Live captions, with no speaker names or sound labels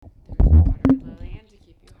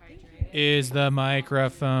Is the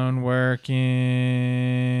microphone working?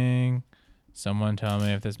 Someone tell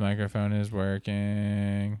me if this microphone is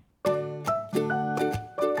working.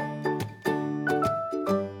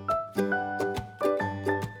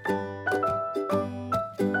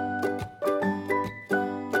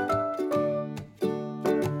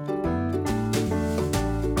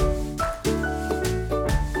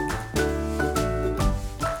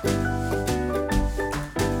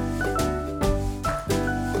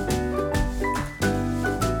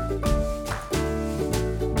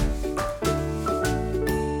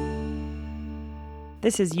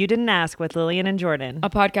 This is You Didn't Ask with Lillian and Jordan. A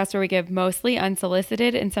podcast where we give mostly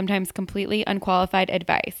unsolicited and sometimes completely unqualified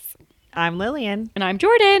advice. I'm Lillian. And I'm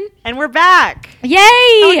Jordan. And we're back. Yay!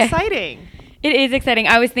 How exciting. It is exciting.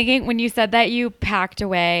 I was thinking when you said that you packed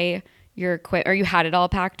away your or you had it all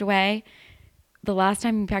packed away, the last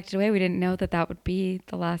time you packed it away, we didn't know that that would be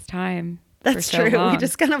the last time. That's for so true. long. We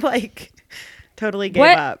just kind of totally gave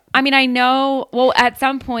up. I mean, I know, well, at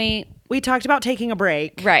some point. We talked about taking a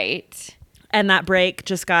break. Right. And that break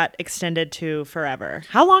just got extended to forever.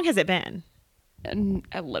 How long has it been? I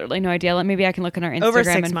have literally no idea. Maybe I can look on our Instagram Over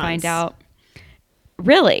 6 and months. find out.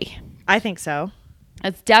 Really? I think so.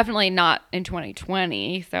 It's definitely not in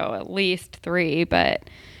 2020, so at least 3. But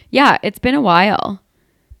yeah, it's been a while.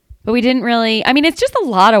 But we didn't really, I mean, it's just a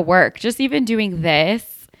lot of work. Just even doing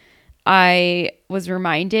this, I was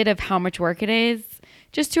reminded of how much work it is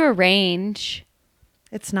just to arrange.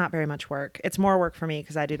 It's not very much work. It's more work for me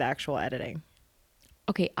because I do the actual editing.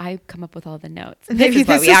 Okay, I come up with all the notes. Maybe This is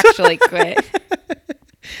why we actually quit.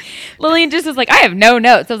 Lillian just was like, I have no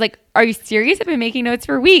notes. I was like, are you serious? I've been making notes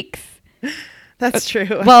for weeks. That's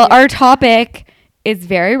true. Well, our topic is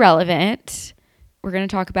very relevant. We're going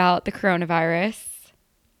to talk about the coronavirus.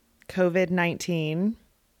 COVID-19.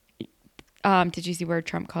 Did you see where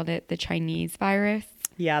Trump called it the Chinese virus?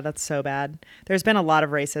 Yeah, that's so bad. There's been a lot of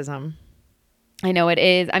racism. I know it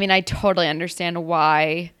is. I mean, I totally understand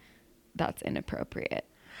why that's inappropriate.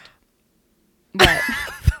 But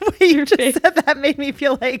The way you just said that made me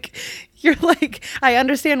feel like you're like, I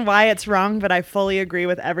understand why it's wrong, but I fully agree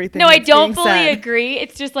with everything. no, I that's don't being fully said. agree.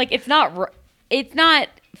 It's just like it's not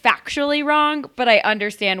factually wrong, but I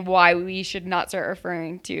understand why we should not start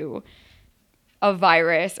referring to a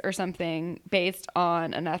virus or something based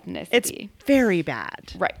on an ethnicity. It's very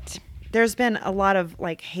bad. Right. There's been a lot of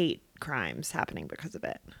hate crimes happening because of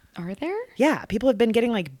it. Are there? Yeah, people have been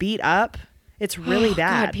getting beat up. It's really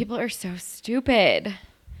bad. God, people are so stupid.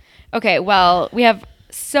 Okay, well, we have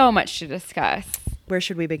so much to discuss. Where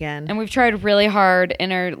should we begin? And we've tried really hard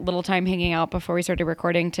in our little time hanging out before we started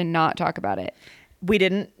recording to not talk about it. We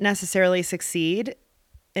didn't necessarily succeed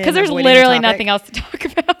Because there's literally nothing else to talk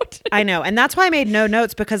about. I know. And that's why I made no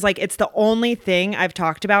notes because it's the only thing I've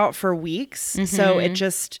talked about for weeks. Mm-hmm. So it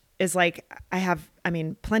just is I have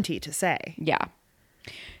plenty to say. Yeah.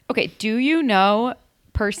 Okay, do you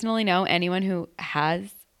personally know anyone who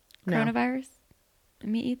has No. coronavirus?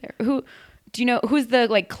 Me either. Who do you know? Who's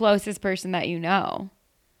the closest person that you know?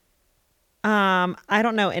 I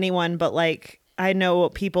don't know anyone, but I know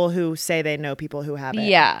people who say they know people who have it.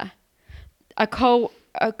 Yeah. A couple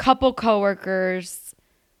coworkers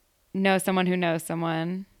know someone who knows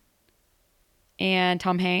someone. And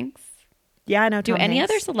Tom Hanks. Yeah, I know Tom Do any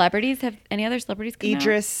Hanks. other celebrities come out?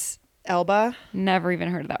 Idris Elba. Never even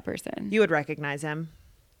heard of that person. You would recognize him.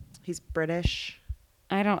 He's British.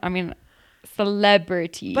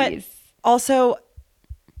 Celebrities. But also,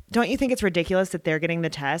 don't you think it's ridiculous that they're getting the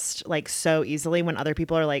test so easily when other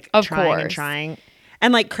people are Of trying and course. trying?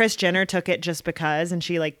 And Kris Jenner took it just because, and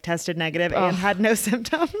she tested negative and had no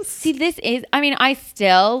symptoms. See, this is, I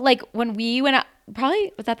still, when we went out,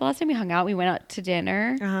 probably, was that the last time we hung out? We went out to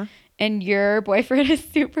dinner. Uh-huh. And your boyfriend is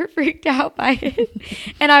super freaked out by it.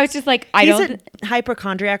 And I was just like, He's a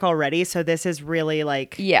hypochondriac already, so this is really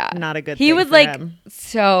not a good thing. He was for him.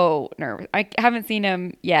 so nervous. I haven't seen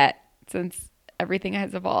him yet since everything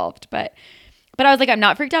has evolved. But I was like, I'm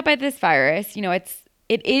not freaked out by this virus.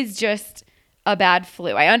 It is just a bad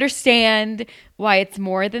flu. I understand why it's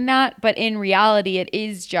more than that, but in reality, it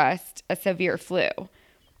is just a severe flu.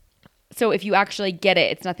 So if you actually get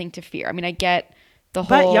it, it's nothing to fear. I get the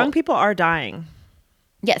whole. But young people are dying.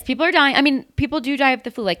 Yes, people are dying. People do die of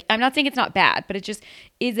the flu. I'm not saying it's not bad, but it just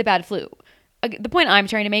is a bad flu. The point I'm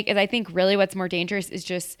trying to make is I think really what's more dangerous is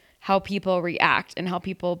just how people react and how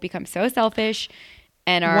people become so selfish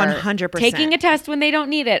and are 100%. taking a test when they don't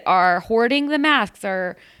need it, are hoarding the masks,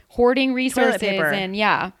 are hoarding resources. paper. And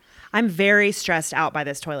yeah. I'm very stressed out by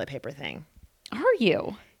this toilet paper thing. Are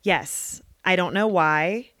you? Yes. I don't know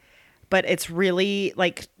why, but it's really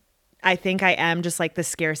I think I am just like the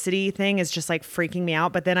scarcity thing is just like freaking me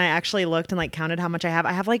out. But then I actually looked and like counted how much I have.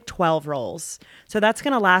 I have like 12 rolls. So that's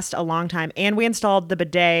going to last a long time. And we installed the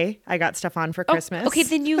bidet I got Stefan for Christmas. Okay,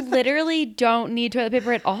 then you literally don't need toilet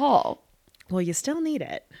paper at all. Well, you still need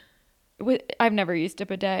it. I've never used a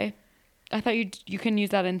bidet. I thought you can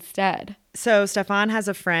use that instead. So Stefan has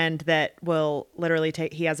a friend that will literally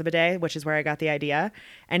he has a bidet, which is where I got the idea.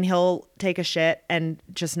 And he'll take a shit and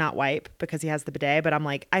just not wipe because he has the bidet. But I'm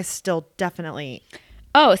like, I still definitely.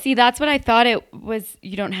 Oh, see, that's what I thought it was.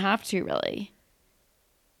 You don't have to really.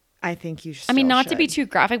 I think you should. I mean, not to be too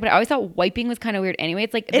graphic, but I always thought wiping was kind of weird anyway.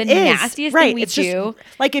 It's like the It is. nastiest Right. thing we It's just, do.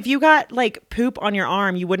 like if you got like poop on your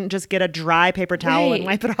arm, you wouldn't just get a dry paper towel and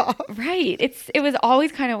Right. wipe it off. Right. It was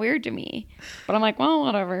always kind of weird to me. But I'm like, well,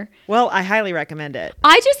 whatever. Well, I highly recommend it.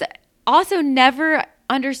 I just also never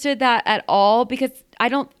understood that at all because I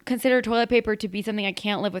don't consider toilet paper to be something I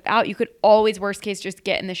can't live without. You could always, worst case, just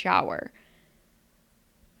get in the shower.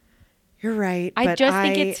 You're right. I but just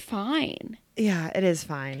think it's fine. Yeah, it is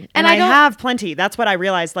fine. And And I I don't- have plenty. That's what I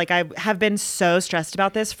realized. Like I have been so stressed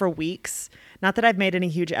about this for weeks. Not that I've made any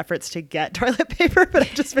huge efforts to get toilet paper, but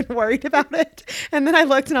I've just been worried about it. And then I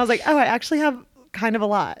looked and I was like, oh, I actually have kind of a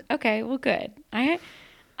lot. Okay, well, good.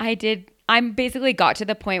 I'm basically got to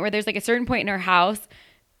the point where there's like a certain point in our house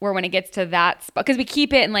where when it gets to that spot, because we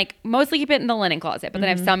keep it in like, mostly keep it in the linen closet, but then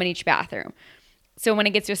I have some in each bathroom. So when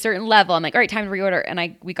it gets to a certain level, I'm like, all right, time to reorder.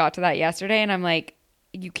 And we got to that yesterday and I'm like,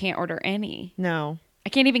 you can't order any. No. I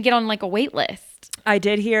can't even get on like a wait list. I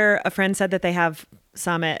did hear a friend said that they have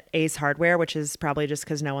some at Ace Hardware, which is probably just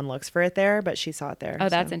because no one looks for it there, but she saw it there. Oh,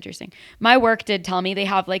 that's interesting. My work did tell me they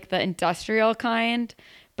have like the industrial kind,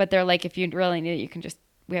 but they're like, if you really need it,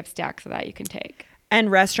 we have stacks of that you can take. And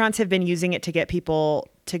restaurants have been using it to get people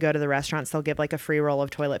to go to the restaurants. They'll give like a free roll of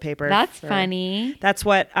toilet paper. That's funny. That's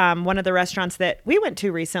what one of the restaurants that we went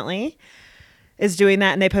to recently is doing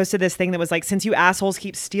that. And they posted this thing that was like, since you assholes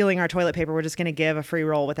keep stealing our toilet paper, we're just going to give a free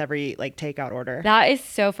roll with every like takeout order. That is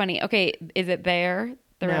so funny. Okay, is it there,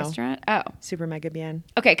 the No. restaurant? Oh. Super mega bien.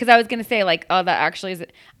 Okay, because I was going to say like, oh, that actually is,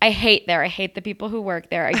 I hate there. I hate the people who work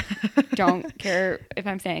there. I don't care if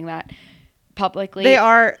I'm saying that publicly. They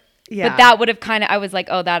are, yeah. But that would have kind of, I was like,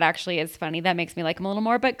 oh, that actually is funny. That makes me like them a little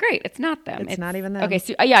more. But great, it's not them. It's not even them. Okay,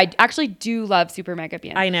 so yeah, I actually do love Super Mega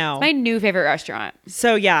Bien. I know. It's my new favorite restaurant.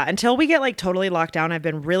 So yeah, until we get like totally locked down, I've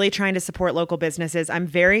been really trying to support local businesses. I'm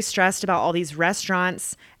very stressed about all these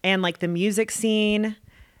restaurants and like the music scene.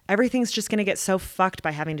 Everything's just going to get so fucked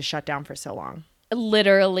by having to shut down for so long.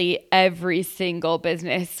 Literally every single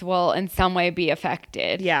business will in some way be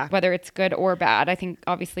affected. Yeah. Whether it's good or bad. I think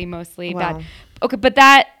obviously mostly Well. bad. Okay,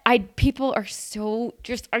 but people are so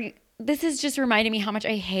this is just reminding me how much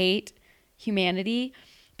I hate humanity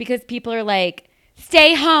because people are like,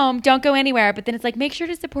 stay home, don't go anywhere. But then it's like, make sure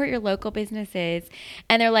to support your local businesses.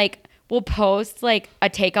 And they're like, will post like a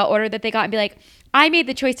takeout order that they got and be like, I made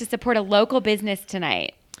the choice to support a local business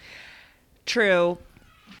tonight. True.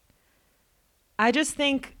 I just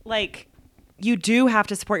think like you do have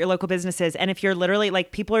to support your local businesses. And if you're literally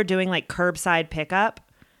like people are doing like curbside pickup.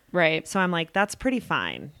 Right. So I'm like, that's pretty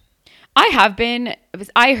fine.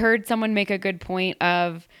 I heard someone make a good point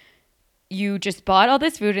of you just bought all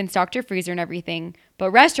this food and stocked your freezer and everything,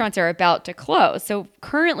 but restaurants are about to close. So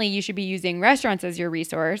currently you should be using restaurants as your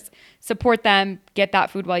resource, support them, get that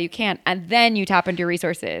food while you can, and then you tap into your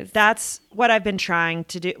resources. That's what I've been trying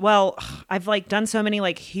to do. Well, I've like done so many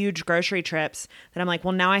like huge grocery trips that I'm like,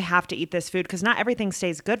 well, now I have to eat this food because not everything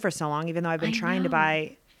stays good for so long, even though I've been trying to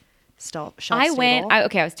buy shelf stable.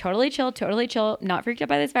 I was totally chill, not freaked out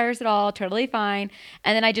by this virus at all, totally fine.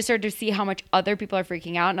 And then I just started to see how much other people are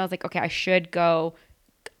freaking out. And I was like, okay, I should go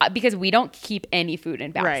because we don't keep any food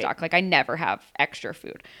in backstock. Right. Like I never have extra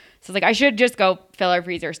food. So like I should just go fill our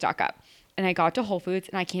freezer, stock up. And I got to Whole Foods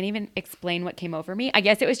and I can't even explain what came over me. I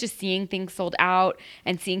guess it was just seeing things sold out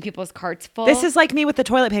and seeing people's carts full. This is like me with the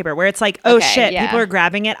toilet paper where it's like, oh Okay, shit, yeah. people are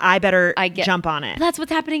grabbing it. I better jump on it. That's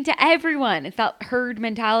what's happening to everyone. It's that herd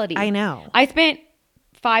mentality. I know. I spent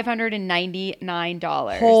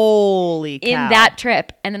 $599 Holy cow. in that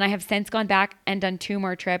trip. And then I have since gone back and done 2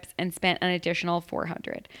 more trips and spent an additional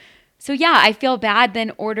 $400. So yeah, I feel bad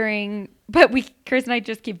then ordering, but Chris and I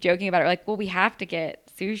just keep joking about it. We're like, well, we have to get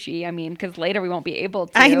sushi. I mean, because later we won't be able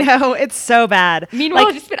to. I know. It's so bad. Meanwhile, I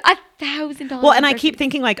like, just spent $1,000. well, and I keep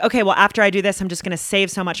thinking like, okay, well, after I do this, I'm just going to save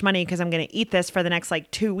so much money because I'm going to eat this for the next like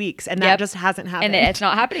 2 weeks. And that Yep. just hasn't happened. And it's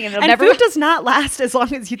not happening. And, it'll And never food does not last as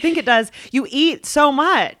long as you think it does. You eat so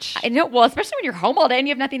much. I know. Well, especially when you're home all day and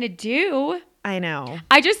you have nothing to do. I know.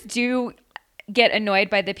 I just do get annoyed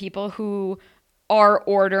by the people who are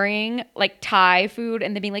ordering like Thai food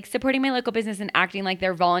and then being like supporting my local business and acting like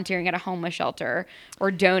they're volunteering at a homeless shelter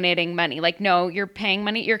or donating money. Like, no, you're paying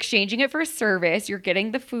money. You're exchanging it for a service. You're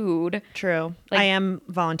getting the food. True. Like- I am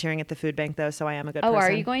volunteering at the food bank though, so I am a good Oh,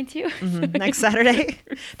 person. are you going to? Next Saturday?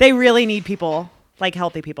 They really need people, like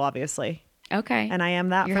healthy people, obviously. Okay. And I am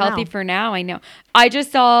that. You're for healthy now. for now. I know. I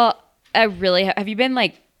just saw a really, have you been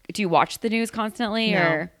like, do you watch the news constantly No.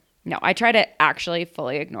 or? No, I try to actually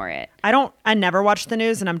fully ignore it. I never watch the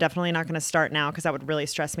news, and I'm definitely not going to start now because that would really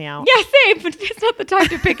stress me out. Yeah, same, but it's not the time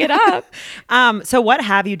to pick it up. So what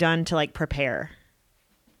have you done to like prepare?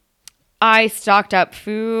 I stocked up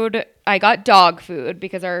food. I got dog food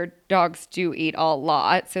because our dogs do eat a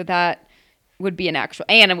lot. So that would be an actual,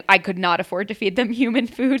 and I could not afford to feed them human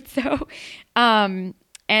food. So, and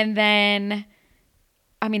then,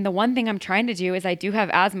 I mean, the one thing I'm trying to do is I do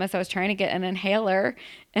have asthma. So I was trying to get an inhaler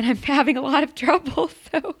and I'm having a lot of trouble.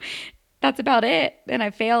 So that's about it. And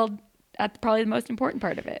I failed at probably the most important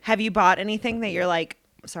part of it. Have you bought anything that you're like,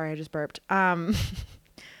 sorry, I just burped.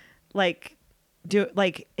 Like do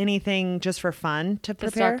like anything just for fun to To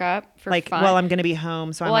prepare? stock up for like, fun. well, I'm going to be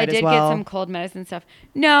home, so Well, I I might did as well. get some cold medicine stuff.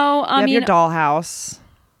 No, You I have your mean, dollhouse.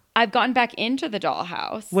 I've gotten back into the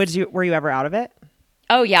dollhouse. Were you ever out of it?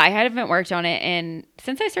 Oh yeah, I haven't worked on it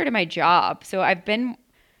since I started my job. So I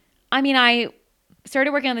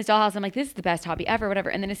started working on this dollhouse. I'm like, this is the best hobby ever, whatever.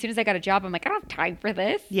 And then as soon as I got a job, I'm like, I don't have time for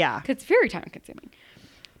this. Yeah. Because it's very time consuming.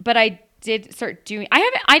 But I did start doing, I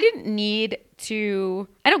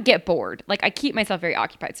don't get bored. Like I keep myself very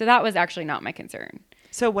occupied. So that was actually not my concern.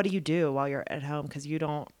 So what do you do while you're at home? Because you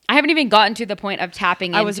don't. I haven't even gotten to the point of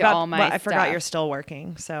tapping into all my I forgot stuff. you're still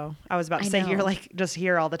working. So I was about to I say know. you're like just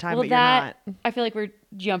here all the time, Well, but you're that not. I feel like we're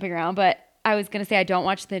jumping around, but I was gonna say I don't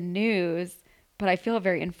watch the news, but I feel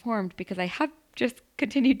very informed because I have just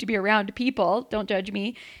continued to be around people. Don't judge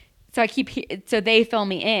me. So so they fill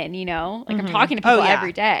me in, you know, like I'm talking to people Oh, yeah.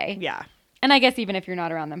 every day. Yeah. And I guess even if you're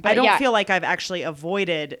not around them, but I don't yeah, feel like I've actually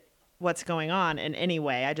avoided what's going on in any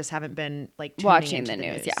way. I just haven't been like tuning watching into the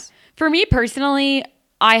news. Yeah. news. For me personally,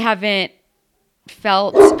 I haven't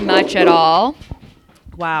felt much at all.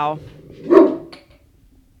 Wow.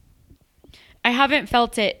 I haven't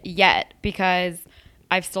felt it yet because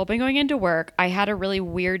I've still been going into work. I had a really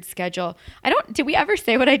weird schedule. Did we ever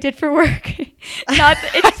say what I did for work? Not,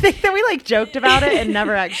 I think that we like joked about it and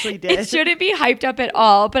never actually did. it shouldn't be hyped up at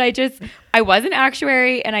all, but I was an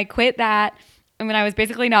actuary and I quit that. And when I was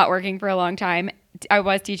basically not working for a long time, I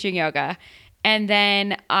was teaching yoga. And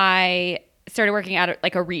then I started working at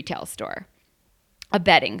like a retail store, a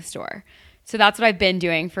bedding store. So that's what I've been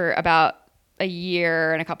doing for about a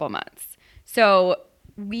year and a couple of months. So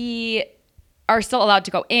we are still allowed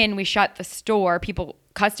to go in. We shut the store.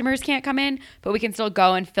 Customers can't come in, but we can still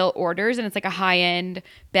go and fill orders. And it's like a high-end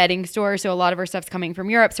bedding store. So a lot of our stuff's coming from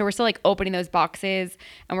Europe. So we're still like opening those boxes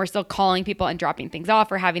and we're still calling people and dropping things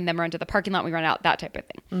off or having them run to the parking lot. We run out, that type of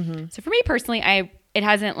thing. So for me personally, it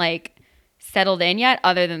hasn't like settled in yet,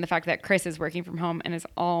 other than the fact that Chris is working from home and is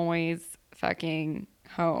always fucking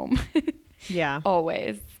home. Yeah.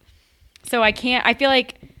 Always. So I feel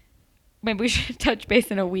like maybe we should touch base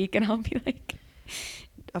in a week and I'll be like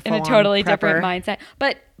in a full-on totally different prepper. mindset.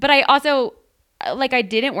 But I also, like, I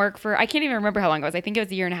didn't work I can't even remember how long it was. I think it was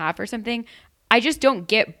a year and a half or something. I just don't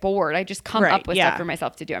get bored. I just come Right, up with yeah. stuff for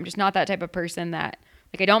myself to do. I'm just not that type of person that,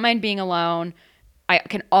 like, I don't mind being alone. I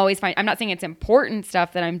can always I'm not saying it's important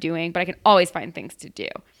stuff that I'm doing, but I can always find things to do.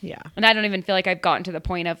 Yeah. And I don't even feel like I've gotten to the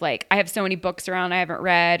point of like, I have so many books around I haven't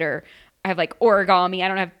read, or I have like origami. I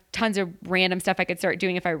don't have tons of random stuff I could start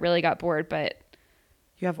doing if I really got bored, but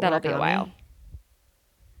You have that'll be a origami? while.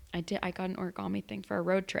 I got an origami thing for a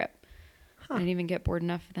road trip. I didn't even get bored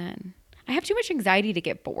enough then. I have too much anxiety to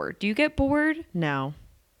get bored. Do you get bored? No.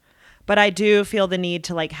 But I do feel the need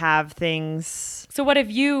to like have things. So what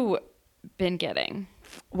have you been getting?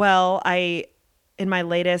 Well, in my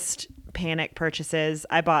latest panic purchases,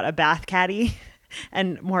 I bought a bath caddy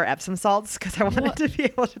and more Epsom salts because I wanted to be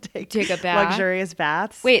able to take a bath? luxurious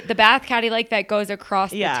baths. Wait, the bath caddy like that goes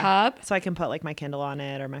across Yeah. the tub? So I can put like my Kindle on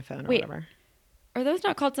it or my phone or Wait. whatever. Are those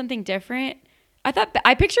not called something different?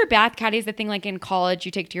 I picture bath caddy as the thing like in college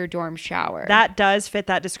you take to your dorm shower. That does fit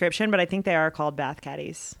that description, but I think they are called bath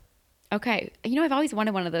caddies. Okay. You know, I've always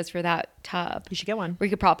wanted one of those for that tub. You should get one. Where you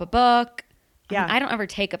could prop a book. Yeah. I don't ever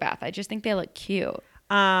take a bath. I just think they look cute.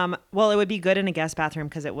 Well, it would be good in a guest bathroom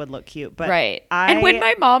because it would look cute. But Right. And when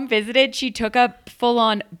my mom visited, she took a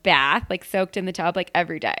full-on bath, like soaked in the tub, like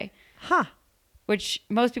every day. Huh. Which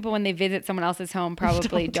most people, when they visit someone else's home,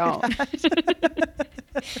 probably don't.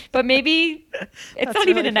 But maybe it's That's not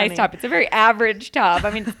even really a nice funny. tub. It's a very average tub.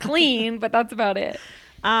 I mean, it's clean, but that's about it.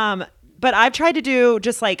 But I've tried to do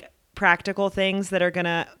just like practical things that are going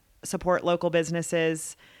to support local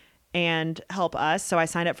businesses and help us. So I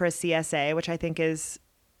signed up for a CSA, which I think is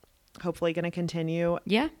hopefully going to continue.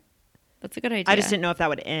 Yeah. That's a good idea. I just didn't know if that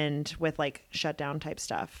would end with like shutdown type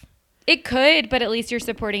stuff. It could, but at least you're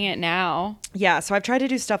supporting it now. Yeah. So I've tried to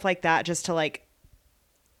do stuff like that just to like,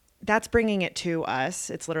 that's bringing it to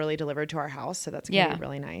us. It's literally delivered to our house. So that's going to be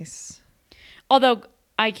really nice. Although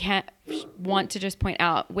I can't want to just point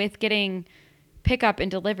out with getting pickup and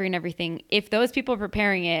delivery and everything, if those people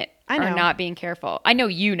preparing it are not being careful. I know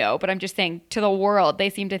you know, but I'm just saying to the world, they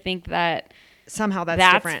seem to think that somehow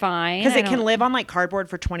that's different. Fine. Because it can live on like cardboard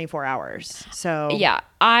for 24 hours. So yeah,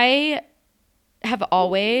 I have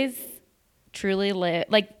always truly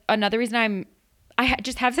lived, like another reason I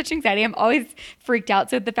just have such anxiety. I'm always freaked out.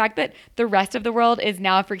 So the fact that the rest of the world is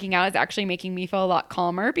now freaking out is actually making me feel a lot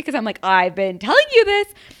calmer because I'm like, I've been telling you this.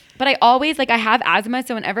 But I always, like, I have asthma.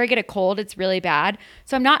 So whenever I get a cold, it's really bad.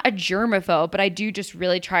 So I'm not a germaphobe, but I do just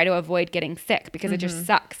really try to avoid getting sick because it just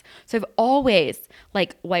sucks. So I've always,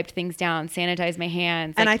 like, wiped things down, sanitized my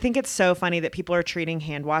hands. And I think it's so funny that people are treating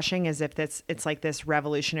hand washing as if it's like this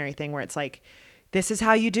revolutionary thing where it's like, this is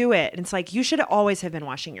how you do it. And it's like, you should always have been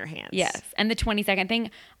washing your hands. Yes. And the 20-second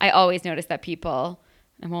thing, I always notice that people,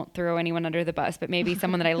 I won't throw anyone under the bus, but maybe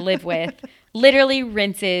someone that I live with literally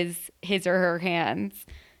rinses his or her hands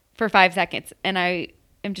for 5 seconds. And I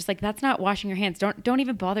am just like, that's not washing your hands. Don't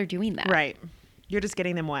even bother doing that. Right. You're just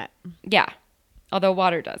getting them wet. Yeah. Although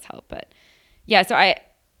water does help. But yeah, so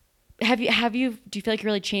do you feel like you're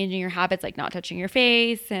really changing your habits, like not touching your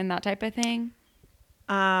face and that type of thing?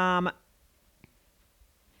 I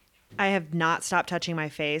have not stopped touching my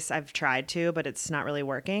face. I've tried to, but it's not really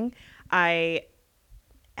working. I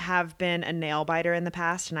have been a nail biter in the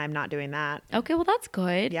past, and I'm not doing that. Okay, well, that's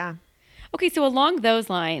good. Yeah. Okay, so along those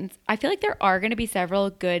lines, I feel like there are going to be several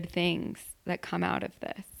good things that come out of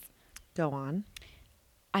this. Go on.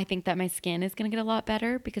 I think that my skin is going to get a lot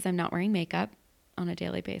better because I'm not wearing makeup on a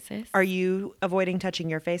daily basis. Are you avoiding touching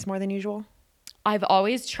your face more than usual? I've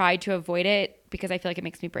always tried to avoid it because I feel like it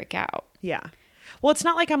makes me break out. Yeah. Well, it's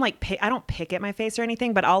not like I'm like, I don't pick at my face or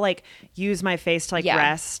anything, but I'll like use my face to like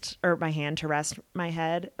rest, or my hand to rest my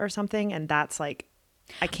head or something. And that's like,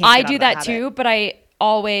 I can't. I do that too, but I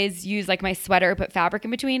always use like my sweater, put fabric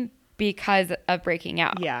in between because of breaking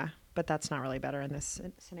out. Yeah. But that's not really better in this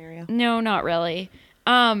scenario. No, not really.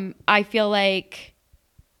 I feel like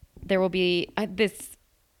there will be, this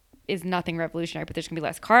is nothing revolutionary, but there's going to be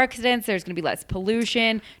less car accidents. There's going to be less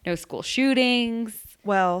pollution, no school shootings.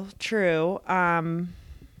 Well, true.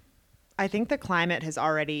 I think the climate has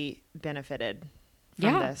already benefited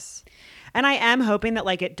from this. And I am hoping that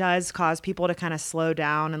like it does cause people to kind of slow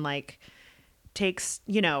down and like takes,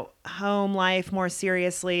 home life more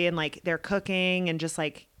seriously, and like they're cooking and just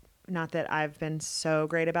like, not that I've been so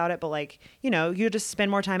great about it, but like, you just spend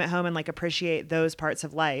more time at home and like appreciate those parts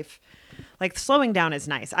of life. Like slowing down is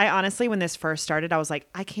nice. I honestly, when this first started, I was like,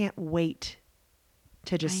 I can't wait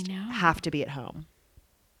to just have to be at home.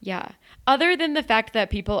 Yeah. Other than the fact that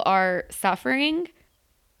people are suffering,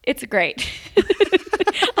 it's great.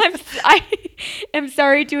 I am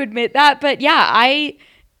sorry to admit that, but yeah, I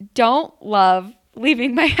don't love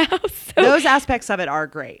leaving my house. So those aspects of it are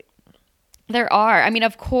great. There are. I mean,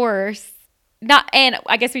 of course, not, and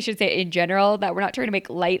I guess we should say in general that we're not trying to make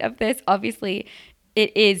light of this. Obviously,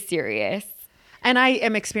 it is serious. And I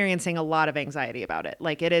am experiencing a lot of anxiety about it.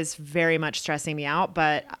 Like it is very much stressing me out,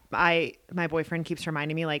 but my boyfriend keeps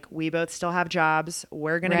reminding me like we both still have jobs.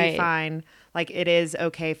 We're going to be fine. Like it is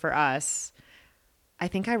okay for us. I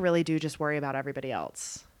think I really do just worry about everybody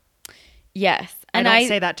else. Yes. And I don't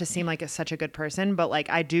say that to seem like such a good person, but like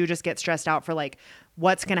I do just get stressed out for like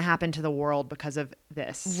what's going to happen to the world because of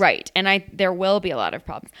this. Right. And there will be a lot of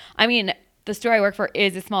problems. I mean, the store I work for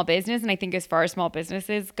is a small business, and I think as far as small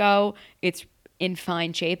businesses go, it's in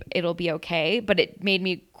fine shape. It'll be okay. But it made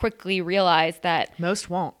me quickly realize that most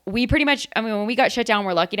won't. We pretty much, I mean, when we got shut down,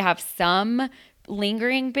 we're lucky to have some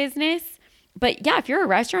lingering business. But yeah, if you're a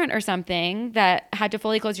restaurant or something that had to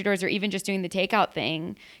fully close your doors, or even just doing the takeout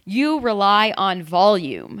thing, you rely on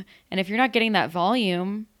volume. And if you're not getting that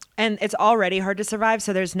volume. And it's already hard to survive.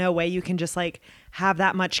 So there's no way you can just like have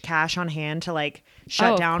that much cash on hand to like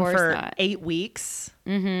shut down for 8 weeks.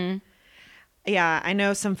 Mm-hmm. Yeah, I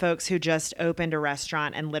know some folks who just opened a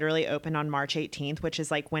restaurant and literally opened on March 18th, which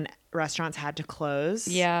is like when restaurants had to close.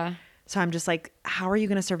 Yeah. So I'm just like, how are you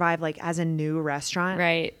going to survive like as a new restaurant?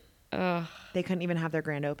 Right. Ugh. They couldn't even have their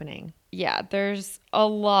grand opening. Yeah, there's a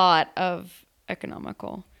lot of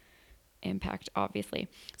economical impact, obviously.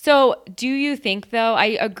 So do you think, though,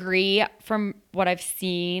 I agree from what I've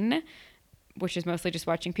seen, which is mostly just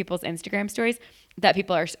watching people's Instagram stories, that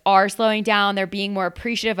people are slowing down. They're being more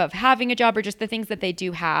appreciative of having a job or just the things that they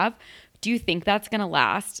do have. Do you think that's going to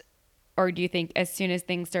last? Or do you think as soon as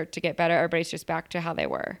things start to get better, everybody's just back to how they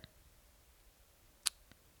were?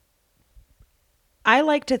 I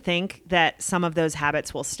like to think that some of those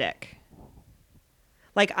habits will stick.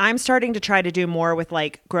 Like I'm starting to try to do more with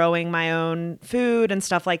like growing my own food and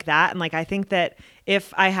stuff like that. And like I think that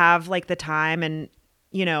if I have like the time and,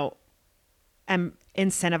 you know, am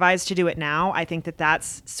incentivized to do it now, I think that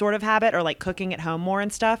that's sort of habit, or like cooking at home more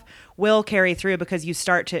and stuff will carry through because you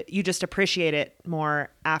just appreciate it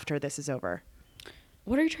more after this is over.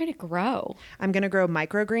 What are you trying to grow? I'm going to grow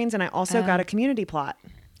microgreens, and I also got a community plot.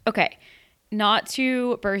 Okay. Not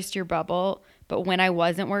to burst your bubble, but when I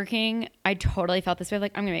wasn't working, I totally felt this way.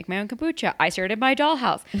 Like, I'm going to make my own kombucha. I started my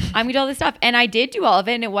dollhouse. I'm going to do all this stuff. And I did do all of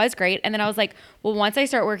it, and it was great. And then I was like, well, once I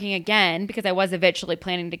start working again, because I was eventually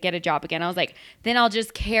planning to get a job again, I was like, then I'll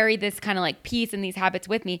just carry this kind of like piece and these habits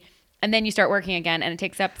with me. And then you start working again, and it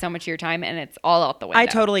takes up so much of your time, and it's all out the window. I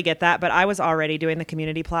totally get that, but I was already doing the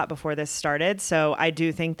community plot before this started. So I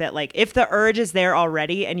do think that like if the urge is there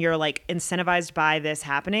already and you're like incentivized by this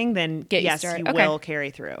happening, then yes, you will carry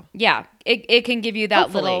through. Yeah, it can give you that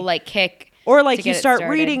Hopefully. Little like kick. Or like you start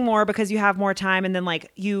reading more because you have more time, and then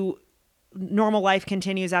like normal life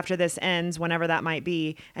continues after this ends, whenever that might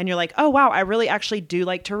be. And you're like, oh, wow, I really actually do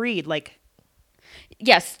like to read. Like,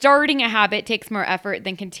 yes, starting a habit takes more effort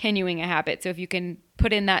than continuing a habit. So if you can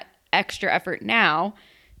put in that extra effort now,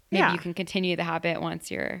 maybe you can continue the habit once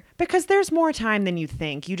you're... Because there's more time than you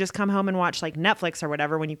think. You just come home and watch like Netflix or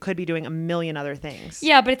whatever when you could be doing a million other things.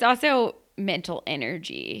 Yeah, but it's also mental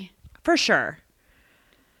energy. For sure.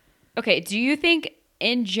 Okay, do you think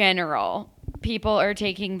in general people are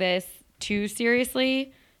taking this too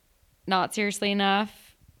seriously, not seriously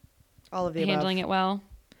enough, all of the handling above. It well?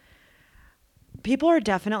 People are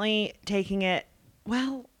definitely taking it,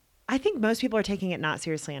 well, I think most people are taking it not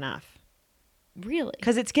seriously enough. Really?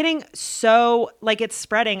 Because it's getting so, like, it's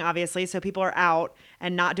spreading, obviously, so people are out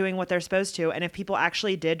and not doing what they're supposed to. And if people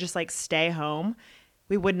actually did just, like, stay home,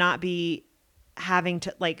 we would not be having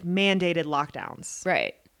to, like, mandated lockdowns.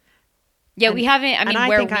 Right. Yeah, we haven't, I mean,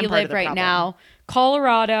 where we live right now,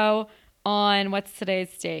 Colorado on, what's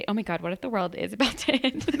today's date? Oh, my God, what if the world is about to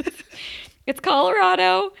end? It's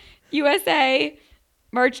Colorado, USA,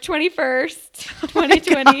 March 21st,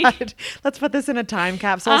 2020. Oh, let's put this in a time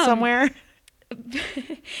capsule somewhere.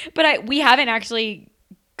 But we haven't actually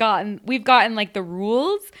we've gotten like the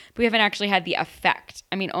rules, but we haven't actually had the effect.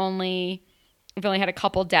 I mean, we've only had a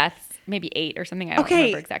couple deaths, maybe 8 or something. I don't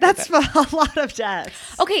remember exactly. That's a lot of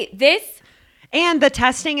deaths. Okay, and the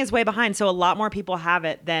testing is way behind, so a lot more people have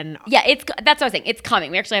it than... Yeah, that's what I was saying. It's coming.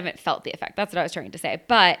 We actually haven't felt the effect. That's what I was trying to say.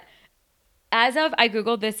 But as of, I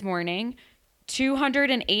Googled this morning,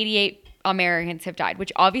 288 Americans have died,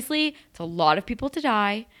 which obviously it's a lot of people to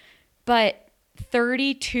die, but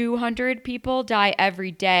 3,200 people die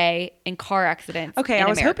every day in car accidents. Okay, I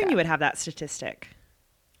was America. hoping you would have that statistic.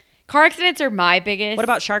 Car accidents are my biggest What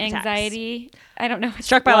about shark anxiety. attacks? I don't know.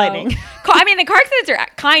 Struck by lightning. I mean, the car accidents are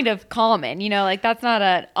kind of common, like that's not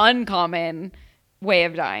an uncommon way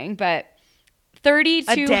of dying, but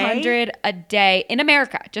 3,200 a day in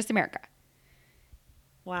America, just America.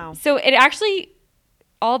 Wow. So it actually,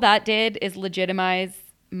 all that did is legitimize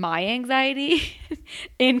my anxiety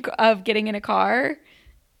of getting in a car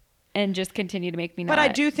and just continue to make me not. But I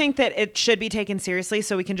do think that it should be taken seriously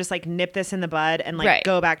so we can just like nip this in the bud and like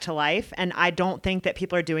go back to life. And I don't think that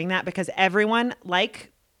people are doing that because everyone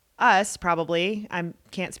like us probably, I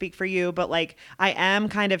can't speak for you, but like I am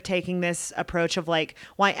kind of taking this approach of like,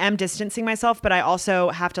 well, I am distancing myself, but I also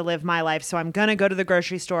have to live my life. So I'm going to go to the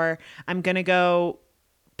grocery store. I'm going to go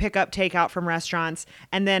pick up takeout from restaurants.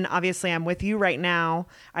 And then obviously I'm with you right now.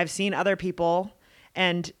 I've seen other people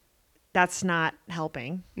and that's not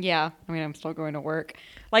helping. Yeah. I mean, I'm still going to work.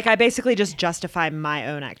 Like I basically just justify my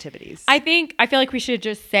own activities. I feel like we should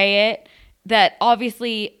just say it that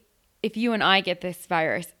obviously if you and I get this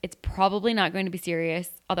virus, it's probably not going to be serious.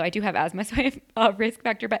 Although I do have asthma, so I have a risk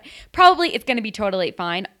factor, but probably it's going to be totally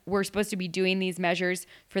fine. We're supposed to be doing these measures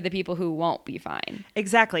for the people who won't be fine.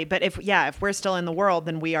 Exactly. But if we're still in the world,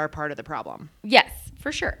 then we are part of the problem. Yes,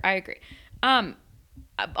 for sure. I agree.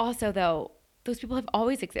 Also though, those people have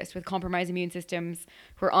always existed with compromised immune systems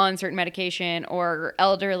who are on certain medication or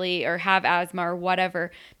elderly or have asthma or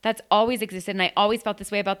whatever. That's always existed. And I always felt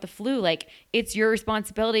this way about the flu. Like it's your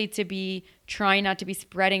responsibility to be trying not to be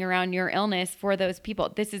spreading around your illness for those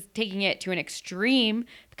people. This is taking it to an extreme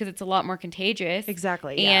because it's a lot more contagious.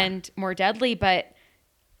 Exactly. And more deadly. But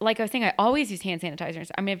like I was saying, I always use hand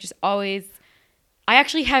sanitizers. I mean, I've just always I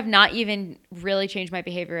actually have not even really changed my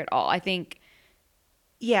behavior at all. I think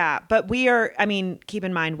Yeah, but keep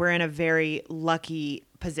in mind, we're in a very lucky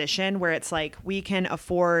position where it's like we can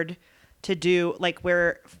afford to do, like,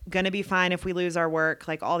 we're going to be fine if we lose our work,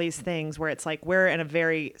 like all these things where it's like we're in a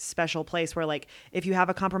very special place where, like, if you have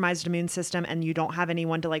a compromised immune system and you don't have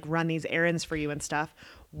anyone to like run these errands for you and stuff,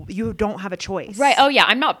 you don't have a choice. right. Oh yeah,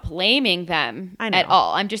 I'm not blaming them I know. at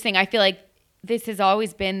all. I'm just saying I feel like this has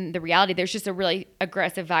always been the reality. There's just a really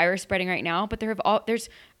aggressive virus spreading right now, but there's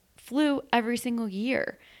flu every single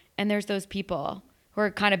year, and there's those people who are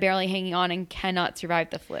kind of barely hanging on and cannot survive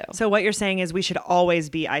the flu. So what you're saying is we should always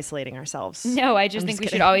be isolating ourselves. No, I just think we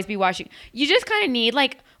should always be washing. You just kind of need,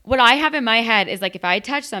 like, what I have in my head is like if I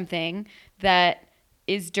touch something that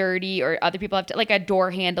is dirty or other people have to, like a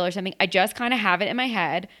door handle or something, I just kind of have it in my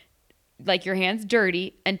head, like your hand's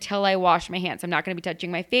dirty until I wash my hands. I'm not going to be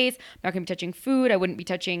touching my face. I'm not going to be touching food. I wouldn't be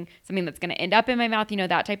touching something that's going to end up in my mouth,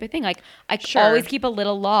 that type of thing. Like I Sure. always keep a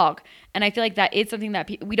little log. And I feel like that is something that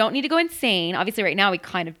we don't need to go insane. Obviously right now we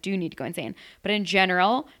kind of do need to go insane. But in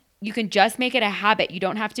general, you can just make it a habit. You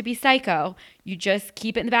don't have to be psycho. You just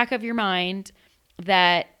keep it in the back of your mind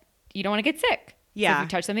that you don't want to get sick. Yeah. So if you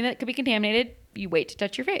touch something that could be contaminated, you wait to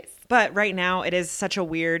touch your face. But right now it is such a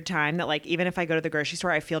weird time that, like, even if I go to the grocery store,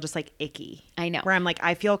 I feel just like icky. I know. Where I'm like,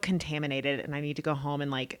 I feel contaminated and I need to go home and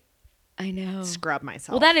like I know. scrub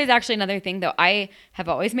myself. Well, that is actually another thing, though. I have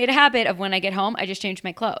always made a habit of when I get home, I just change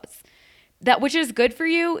my clothes. Which is good for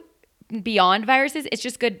you beyond viruses. It's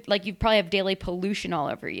just good. Like you probably have daily pollution all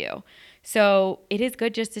over you. So it is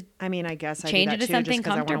good just to I guess change I it do to that too, something just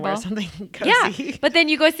 'cause I comfortable. want to wear something cozy. Yeah, but then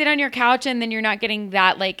you go sit on your couch and then you're not getting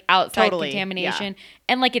that like outside Totally, contamination.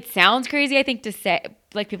 And like it sounds crazy, I think, to say,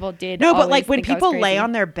 like people did. No, but always like when think I was people lay crazy.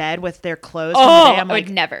 on their bed with their clothes Oh, from the day, I'm I like,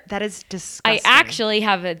 would never. That is disgusting. I actually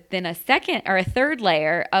have a second or a third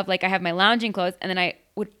layer of like I have my lounging clothes and then I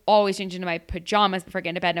would always change into my pajamas before I get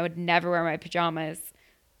into bed, and I would never wear my pajamas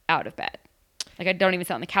out of bed. Like I don't even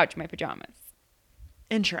sit on the couch in my pajamas.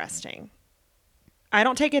 Interesting. I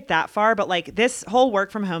don't take it that far, but like this whole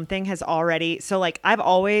work from home thing has already, so like I've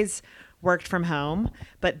always worked from home,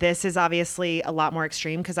 but this is obviously a lot more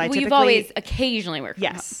extreme because Well, you've always occasionally worked from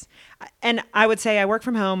home. yes. And I would say I work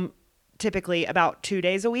from home typically about 2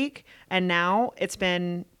 days a week. And now it's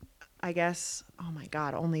been, I guess, oh my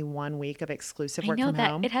God, only 1 week of exclusive work I know from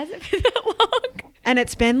that home. it hasn't been that long. And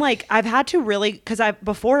it's been like, I've had to really, because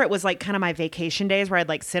before it was like kind of my vacation days where I'd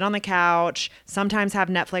like sit on the couch, sometimes have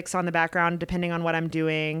Netflix on the background, depending on what I'm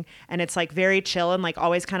doing. And it's like very chill and like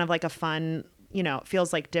always kind of like a fun, it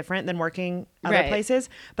feels like different than working other Right. places.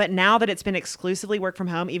 But now that it's been exclusively work from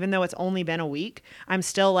home, even though it's only been a week, I'm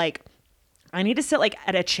still like, I need to sit like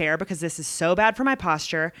at a chair because this is so bad for my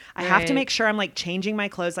posture. I have to Right. make sure I'm like changing my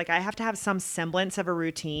clothes. Like I have to have some semblance of a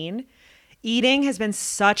routine. Eating has been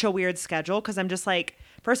such a weird schedule because I'm just like,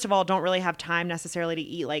 first of all, don't really have time necessarily to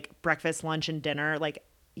eat like breakfast, lunch, and dinner, like,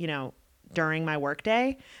 during my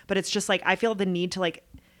workday. But it's just like, I feel the need to like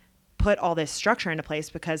put all this structure into place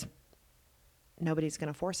because nobody's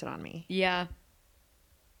going to force it on me. Yeah.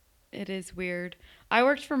 It is weird. I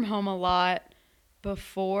worked from home a lot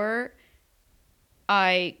before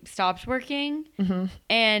I stopped working. Mm-hmm.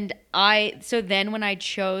 And so then when I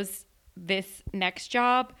chose this next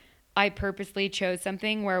job, I purposely chose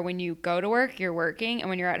something where when you go to work, you're working, and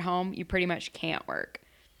when you're at home, you pretty much can't work.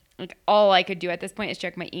 Like all I could do at this point is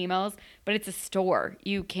check my emails, but it's a store.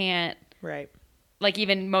 You can't, Right. like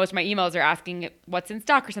even most of my emails are asking what's in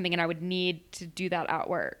stock or something, and I would need to do that at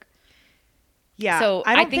work. Yeah. So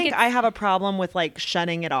I I don't think think I have a problem with like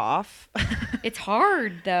shutting it off. It's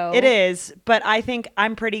hard though. It is, but I think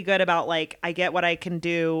I'm pretty good about like I get what I can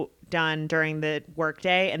do done during the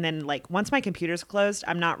workday, and then like once my computer's closed,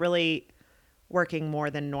 I'm not really working more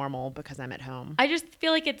than normal because I'm at home. I just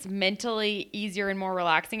feel like it's mentally easier and more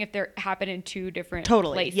relaxing if they're happen in two different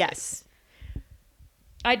Totally. places. Yes.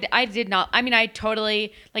 I did not. I mean, I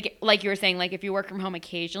totally like you were saying, like if you work from home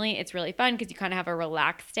occasionally, it's really fun because you kind of have a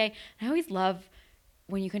relaxed day. I always love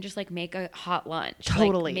when you can just like make a hot lunch,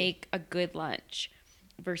 Totally. like make a good lunch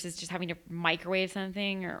versus just having to microwave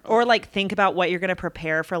something Or like think about what you're going to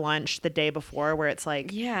prepare for lunch the day before, where it's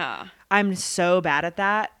like yeah, I'm so bad at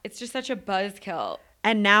that. it's just such a buzzkill.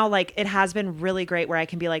 And now like it has been really great where I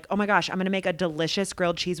can be like, "Oh my gosh, I'm going to make a delicious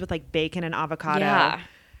grilled cheese with like bacon and avocado." Yeah.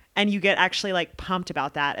 And you get actually like pumped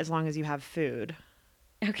about that as long as you have food.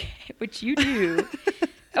 Okay, which you do.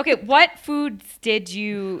 Okay, what foods did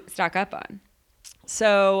you stock up on?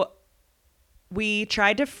 So we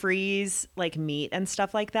tried to freeze like meat and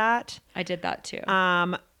stuff like that. I did that too.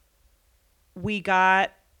 We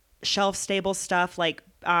got shelf stable stuff like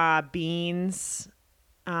beans,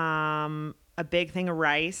 a a big thing of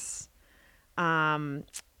rice.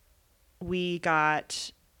 We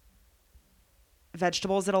got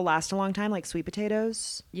vegetables that'll last a long time, like sweet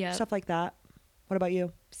potatoes, Yep. stuff like that. What about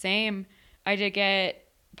you? Same. I did get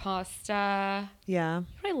pasta. Yeah.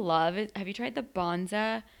 What I love is, have you tried the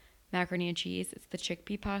Bonza macaroni and cheese? It's the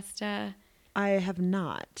chickpea pasta. I have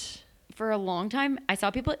not. For a long time, I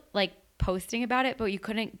saw people like posting about it, but you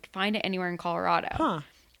couldn't find it anywhere in Colorado. Huh.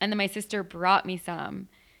 And then my sister brought me some,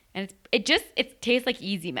 and it tastes like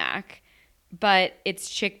Easy Mac, but it's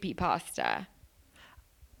chickpea pasta.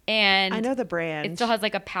 And I know the brand. it still has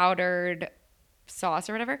like a powdered sauce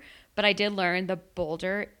or whatever. But I did learn the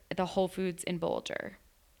Whole Foods in Boulder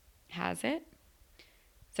has it.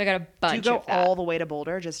 So I got a bunch of Do you go that. all the way to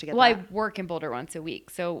Boulder just to get Well, that? I work in Boulder once a week,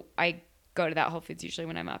 so I go to that Whole Foods usually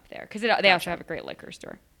when I'm up there because they also have a great liquor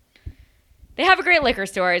store. They have a great liquor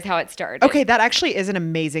store is how it started. Okay, that actually is an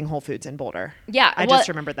amazing Whole Foods in Boulder. Yeah. I just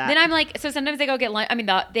remembered that. Then I'm like, so sometimes I go get lunch. I mean,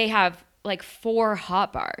 they have like 4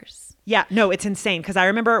 hot bars. Yeah, no, it's insane. Because I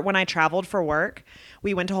remember when I traveled for work,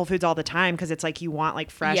 we went to Whole Foods all the time because it's like you want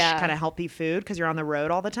like fresh, Yeah. kind of healthy food because you're on the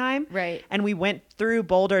road all the time. Right. And we went through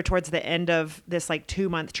Boulder towards the end of this like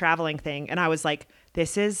 2-month traveling thing. And I was like,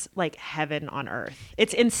 this is like heaven on earth.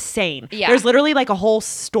 It's insane. Yeah. There's literally like a whole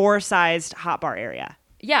store-sized hot bar area.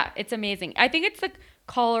 Yeah, it's amazing. I think it's the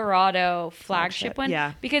Colorado flagship one.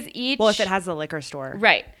 yeah. Because each. Well, if it has the liquor store.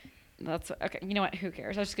 Right. That's okay. You know what? Who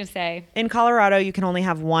cares? I was just gonna say. In Colorado, you can only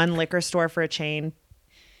have one liquor store for a chain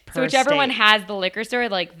per So whichever state. one has the liquor store,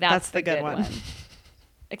 like that's the good one.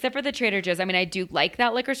 Except for the Trader Joe's. I mean, I do like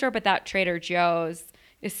that liquor store, but that Trader Joe's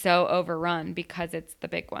is so overrun because it's the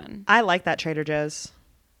big one. I like that Trader Joe's.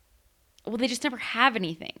 Well, they just never have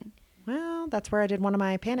anything. Well, that's where I did one of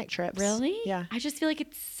my panic trips. Really? Yeah. I just feel like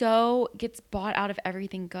gets bought out of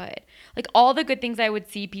everything good. Like all the good things I would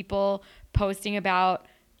see people posting about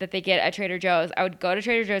that they get at Trader Joe's, I would go to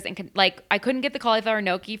Trader Joe's and I couldn't get the cauliflower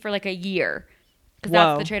gnocchi for like a year because Whoa.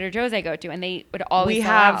 that's the Trader Joe's I go to, and they would always We sell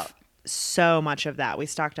have out. so much of that. We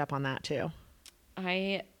stocked up on that too.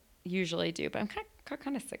 I usually do, but I'm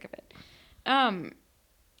kind of sick of it.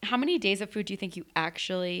 How many days of food do you think you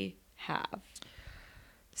actually have?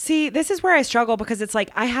 See, this is where I struggle because it's like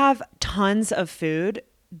I have tons of food,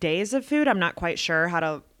 days of food. I'm not quite sure how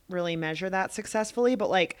to really measure that successfully, but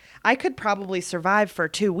like I could probably survive for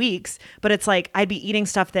 2 weeks, but it's like I'd be eating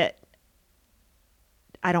stuff that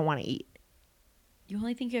I don't want to eat. You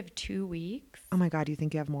only think you have 2 weeks? Oh my God, you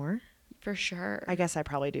think you have more? For sure. I guess I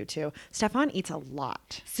probably do too. Stefan eats a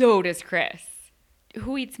lot. So does Chris.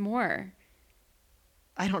 Who eats more?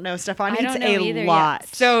 I don't know. Stefan I eats don't know a either lot.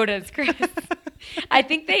 yet. So does Chris. I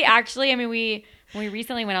think they actually, I mean, when we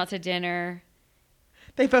recently went out to dinner,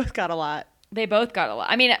 They both got a lot. they both got a lot.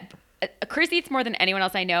 I mean, Chris eats more than anyone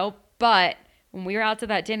else I know, but when we were out to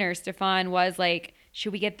that dinner, Stefan was like,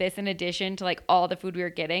 should we get this in addition to like all the food we were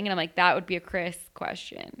getting? And I'm like, that would be a Chris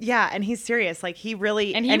question. Yeah, and he's serious. Like he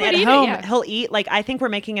really And he and would at eat it, home yeah. he'll eat like I think we're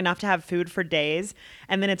making enough to have food for days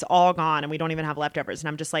and then it's all gone and we don't even have leftovers. And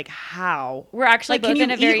I'm just like, how? We're actually like, both can you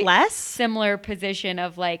in a eat very less? similar position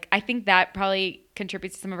of like, I think that probably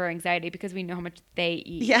contributes to some of our anxiety because we know how much they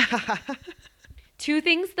eat. Yeah. 2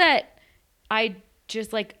 things that I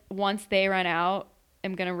just like once they run out,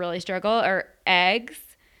 I'm gonna really struggle are eggs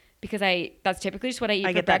because that's typically just what I eat I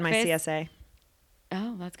for get that in breakfast. my CSA.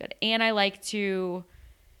 Oh, that's good. And I like to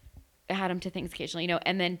add them to things occasionally,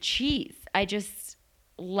 and then cheese. I just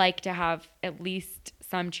like to have at least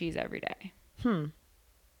some cheese every day.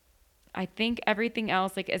 I think everything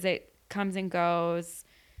else, like as it comes and goes,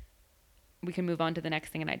 we can move on to the next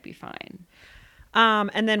thing and I'd be fine.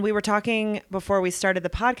 And then we were talking before we started the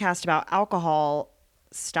podcast about alcohol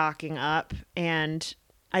stocking up and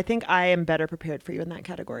I think I am better prepared for you in that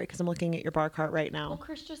category because I'm looking at your bar cart right Well, now.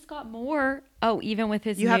 Chris just got more. Oh, even with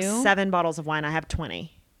his You new? have 7 bottles of wine. I have 20.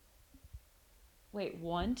 Wait,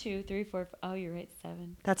 1, 2, 3, 4. Oh, you're right,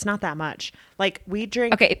 7. That's not that much. Like we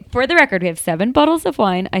drink. Okay, for the record, we have 7 bottles of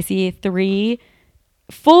wine. I see 3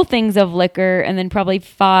 full things of liquor, and then probably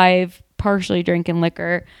 5 partially drinking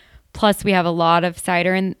liquor. Plus, we have a lot of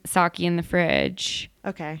cider and sake in the fridge,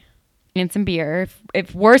 Okay. and some beer.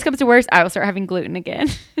 If worse comes to worse, I will start having gluten again.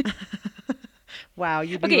 Wow,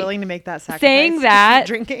 you'd be Okay, willing to make that sacrifice. Saying to keep that,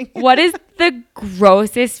 drinking. what is the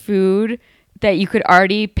grossest food that you could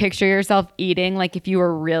already picture yourself eating, like if you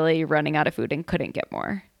were really running out of food and couldn't get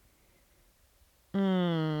more?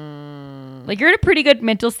 Like you're in a pretty good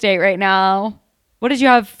mental state right now. What did you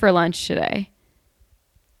have for lunch today?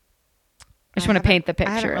 I just want to paint the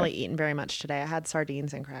picture. I haven't really eaten very much today. I had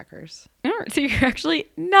sardines and crackers. So you're actually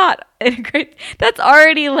not in a great. That's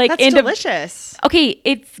already like That's end delicious. of. Okay,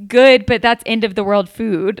 it's good, but that's end of the world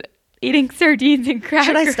food. eating sardines and crackers.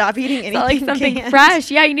 Should I stop eating It's not anything like something canned?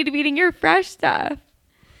 fresh? Yeah, you need to be eating your fresh stuff.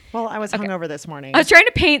 Well, I was hungover this morning. I was trying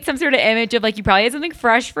to paint some sort of image of like you probably had something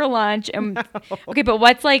fresh for lunch. And okay, but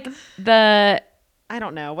what's like the I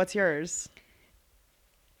don't know. What's yours?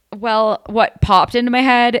 well, what popped into my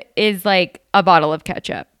head is like a bottle of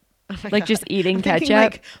ketchup. Oh my Like God. just eating I'm thinking,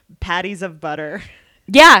 ketchup. like patties of butter.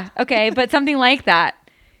 Yeah, okay, but something like that.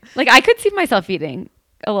 Like I could see myself eating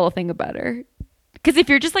a little thing of butter. Because if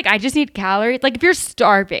you're just like, I just need calories, like if you're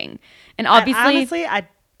starving, and obviously Honestly, I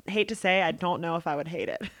hate to say, I don't know if I would hate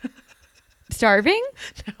it. starving.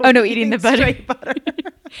 Oh no, eating the butter. Straight butter.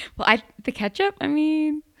 Well, the ketchup. I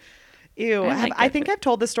mean, Ew. I like I think ketchup. I've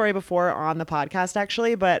told this story before on the podcast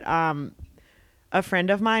actually, but a friend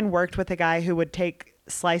of mine worked with a guy who would take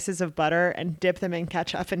slices of butter and dip them in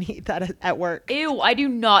ketchup and eat that at work. ew. I do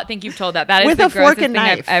not think you've told that. That is With the a fork grossest and thing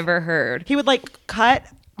I've knife. ever heard. He would like cut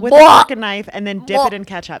with a fork and knife and then dip it in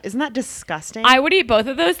ketchup. Isn't that disgusting? I would eat both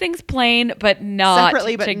of those things plain, but not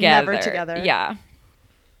Separately, but together. never together. Yeah.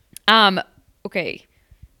 Okay.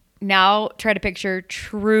 Now try to picture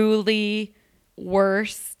truly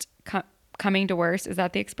worst coming to worst. Is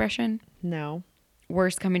that the expression? No,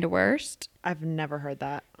 Worst coming to worst. I've never heard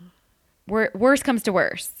that. Worst comes to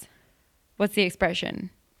worst. What's the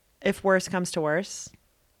expression? If worst comes to worse.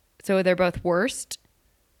 So they're both worst.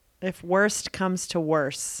 If worst comes to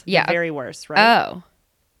worse. Yeah. The very worst, right?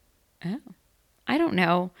 Oh. I don't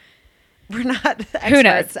know. We're not experts. Who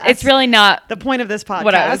knows? That's It's really not the point of this podcast.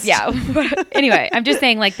 what I was. Yeah. Anyway, I'm just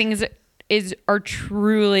saying like things are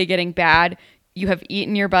truly getting bad. You have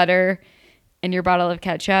eaten your butter and your bottle of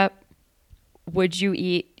ketchup. Would you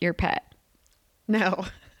eat your pet? No.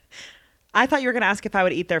 I thought you were going to ask if I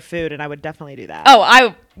would eat their food, and I would definitely do that.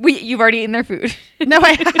 Oh, you've already eaten their food. No,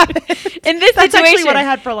 I haven't. In this That's situation, actually what I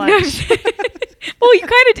had for lunch. Well,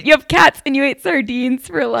 you have cats and you ate sardines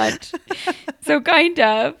for lunch, so kind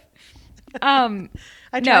of. I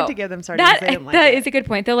tried to give them sardines. They didn't like that it. is a good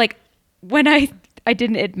point though. Like when I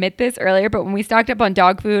didn't admit this earlier, but when we stocked up on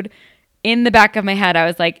dog food, in the back of my head, I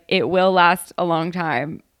was like, it will last a long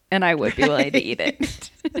time, and I would be willing to eat it.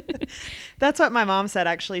 That's what my mom said,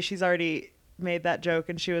 actually. She's already made that joke,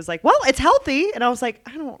 and she was like, well, it's healthy. And I was like,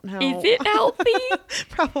 I don't know. Is it healthy?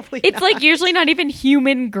 Probably It's not. like usually not even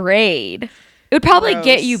human grade. It would probably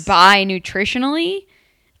get you Gross. by nutritionally.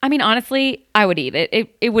 I mean, honestly, I would eat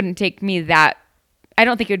it. It wouldn't take me that. I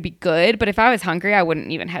don't think it would be good, but if I was hungry, I wouldn't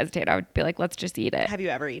even hesitate. I would be like, let's just eat it. Have you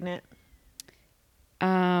ever eaten it?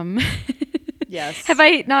 Yes. Have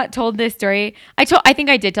I not told this story? I think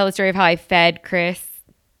I did tell the story of how I fed Chris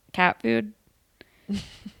cat food. I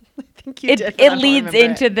think you did. but I It don't leads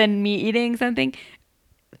remember into the me eating something.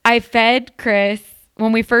 I fed Chris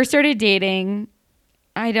when we first started dating.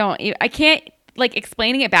 I can't like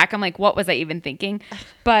explaining it back. I'm like, what was I even thinking?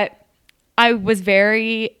 But I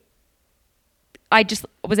just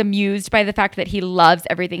was amused by the fact that he loves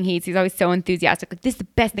everything he eats. He's always so enthusiastic. Like, this is the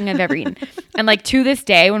best thing I've ever eaten. And like to this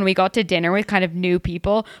day, when we go out to dinner with kind of new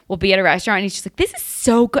people, we'll be at a restaurant and he's just like, this is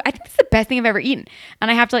so good. I think this is the best thing I've ever eaten.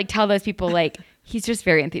 And I have to like tell those people like, he's just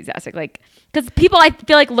very enthusiastic. Like, because people I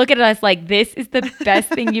feel like look at us like, this is the best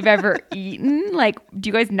thing you've ever eaten. Like, do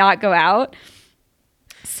you guys not go out?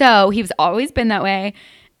 So he's always been that way.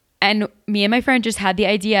 And me and my friend just had the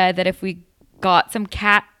idea that if we got some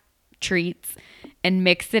cat treats and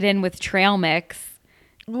mixed it in with trail mix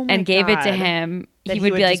Oh my and gave it to God. him, That he he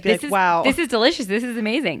would would be just like, be this like, is wow. this is delicious. This is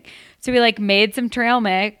amazing. So we like made some trail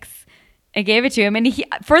mix and gave it to him. And he,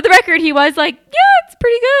 for the record, he was like, yeah, it's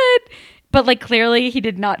pretty good. But like clearly he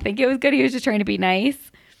did not think it was good. He was just trying to be nice.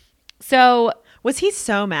 So Was he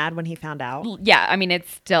so mad when he found out? yeah, I mean, it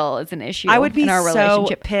still is an issue I would be in our so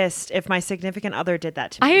relationship. pissed if my significant other did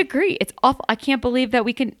that to me. I agree. It's awful. I can't believe that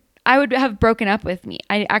I would have broken up with me.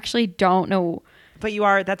 I actually don't know. But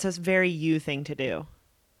that's a very you thing to do.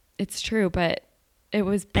 It's true, but it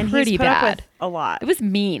was And pretty he's put bad. up with a lot. It was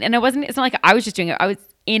mean. And it's not like I was just doing it. I was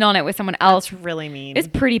in on it with someone else. That's really mean. It's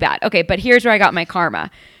pretty bad. Okay, but here's where I got my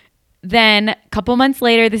karma. Then a couple months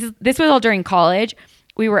later, this was all during college.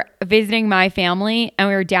 We were visiting my family and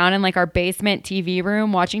we were down in like our basement TV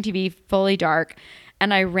room watching TV fully dark.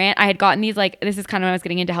 And I had gotten these like, this is kind of when I was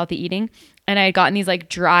getting into healthy eating. And I had gotten these like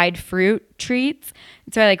dried fruit treats.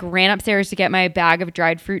 And so I like ran upstairs to get my bag of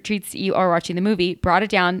dried fruit treats to eat while watching the movie, brought it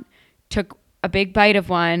down, took a big bite of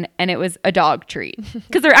one, and it was a dog treat.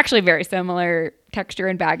 Because they're actually very similar texture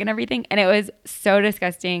and bag and everything. And it was so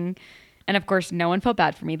disgusting. And of course, no one felt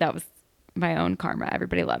bad for me. That was my own karma.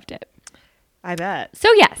 Everybody loved it. I bet.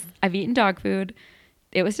 So yes, I've eaten dog food.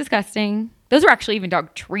 It was disgusting. Those were actually even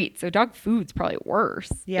dog treats. So dog food's probably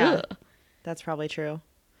worse. Yeah. Ugh. That's probably true.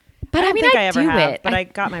 But I I don't mean, think I ever do have, it. but I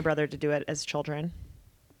got my brother to do it as children.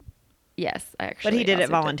 Yes, I actually. But he did it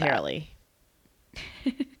also that. voluntarily.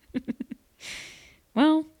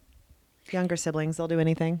 Well, Younger siblings, they'll do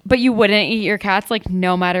anything. but you wouldn't eat your cats like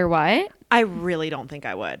no matter what? I really don't think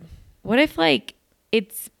I would. What if like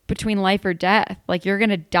it's between life or death? Like you're going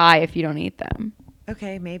to die if you don't eat them.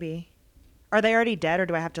 Okay, maybe. Are they already dead or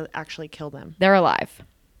do I have to actually kill them? They're alive.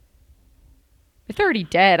 If they're already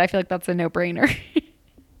dead, I feel like that's a no-brainer.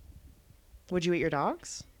 Would you eat your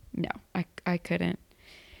dogs? No, I couldn't.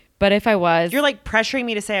 But if I was, You're like pressuring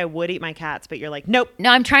me to say I would eat my cats, but you're like, nope.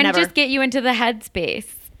 no, I'm trying never. to just get you into the headspace.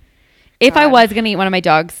 If I God. was going to eat one of my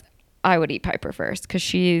dogs, I would eat Piper first because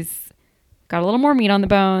she's got a little more meat on the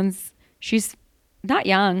bones. She's not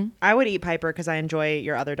young. I would eat Piper because I enjoy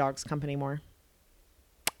your other dog's company more.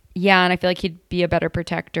 Yeah, and I feel like he'd be a better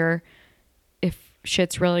protector if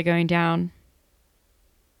shit's really going down.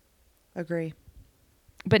 Agree.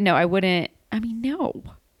 But no, I wouldn't. I mean, no.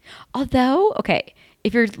 Although, okay,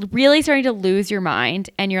 if you're really starting to lose your mind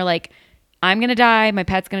and you're like, I'm going to die, my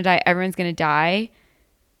pet's going to die, everyone's going to die.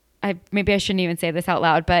 Maybe I shouldn't even say this out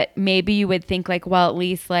loud, but maybe you would think like, well, at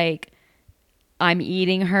least like I'm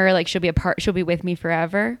eating her, like she'll be with me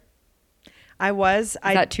forever. Is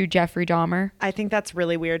that too Jeffrey Dahmer? I think that's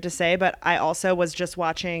really weird to say, but I also was just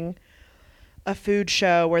watching a food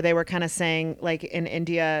show where they were kind of saying like in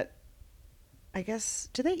India, I guess,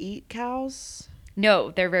 do they eat cows?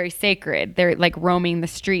 No, they're very sacred. They're like roaming the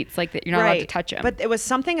streets, like that. You're not allowed to touch them. But it was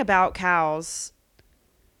something about cows.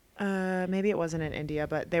 Maybe it wasn't in India,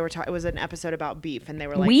 but they were it was an episode about beef, and they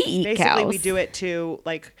were like, we eat basically cows. we do it to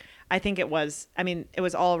like. I think it was. I mean, it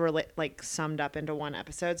was all like summed up into one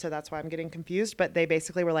episode, so that's why I'm getting confused. But they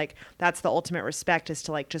basically were like, that's the ultimate respect is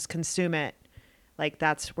to like just consume it. Like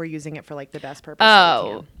that's we're using it for like the best purpose.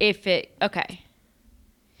 that we can. Okay.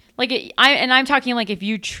 Like I'm talking like if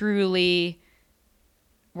you truly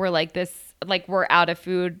were like this, like we're out of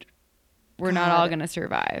food, we're not all God. gonna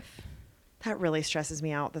survive. That really stresses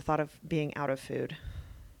me out. The thought of being out of food.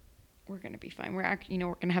 We're gonna be fine. We're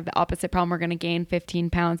gonna have the opposite problem. We're gonna gain 15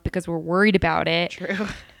 pounds because we're worried about it. True.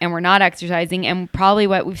 And we're not exercising. And probably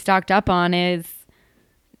what we've stocked up on is,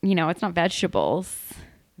 it's not vegetables.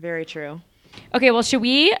 Very true. Okay, well, should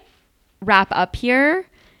we wrap up here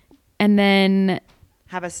and then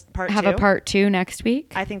Have a part two next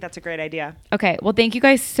week? I think that's a great idea. Okay, well, thank you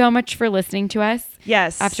guys so much for listening to us.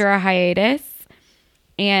 Yes. After our hiatus.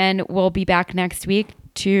 And we'll be back next week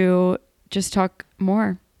to just talk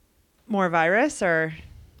more. More virus or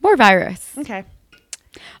More virus. okay.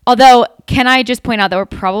 Although, can I just point out that we're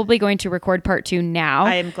probably going to record part 2 now?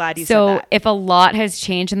 I am glad you said So that. if a lot has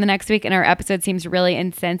changed in the next week and our episode seems really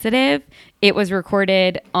insensitive, it was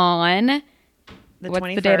recorded on The what's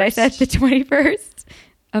 21st. the date I said? The 21st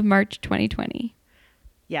of March 2020.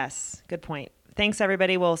 Yes. Good point. Thanks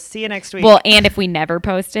everybody. We'll see you next week. Well, and if we never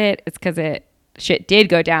post it, it's because shit did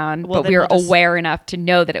go down, Well, but then we were we'll just- aware enough to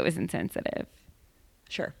know that it was insensitive.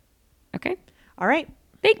 Sure. Okay. All right.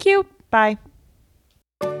 Thank you. Bye.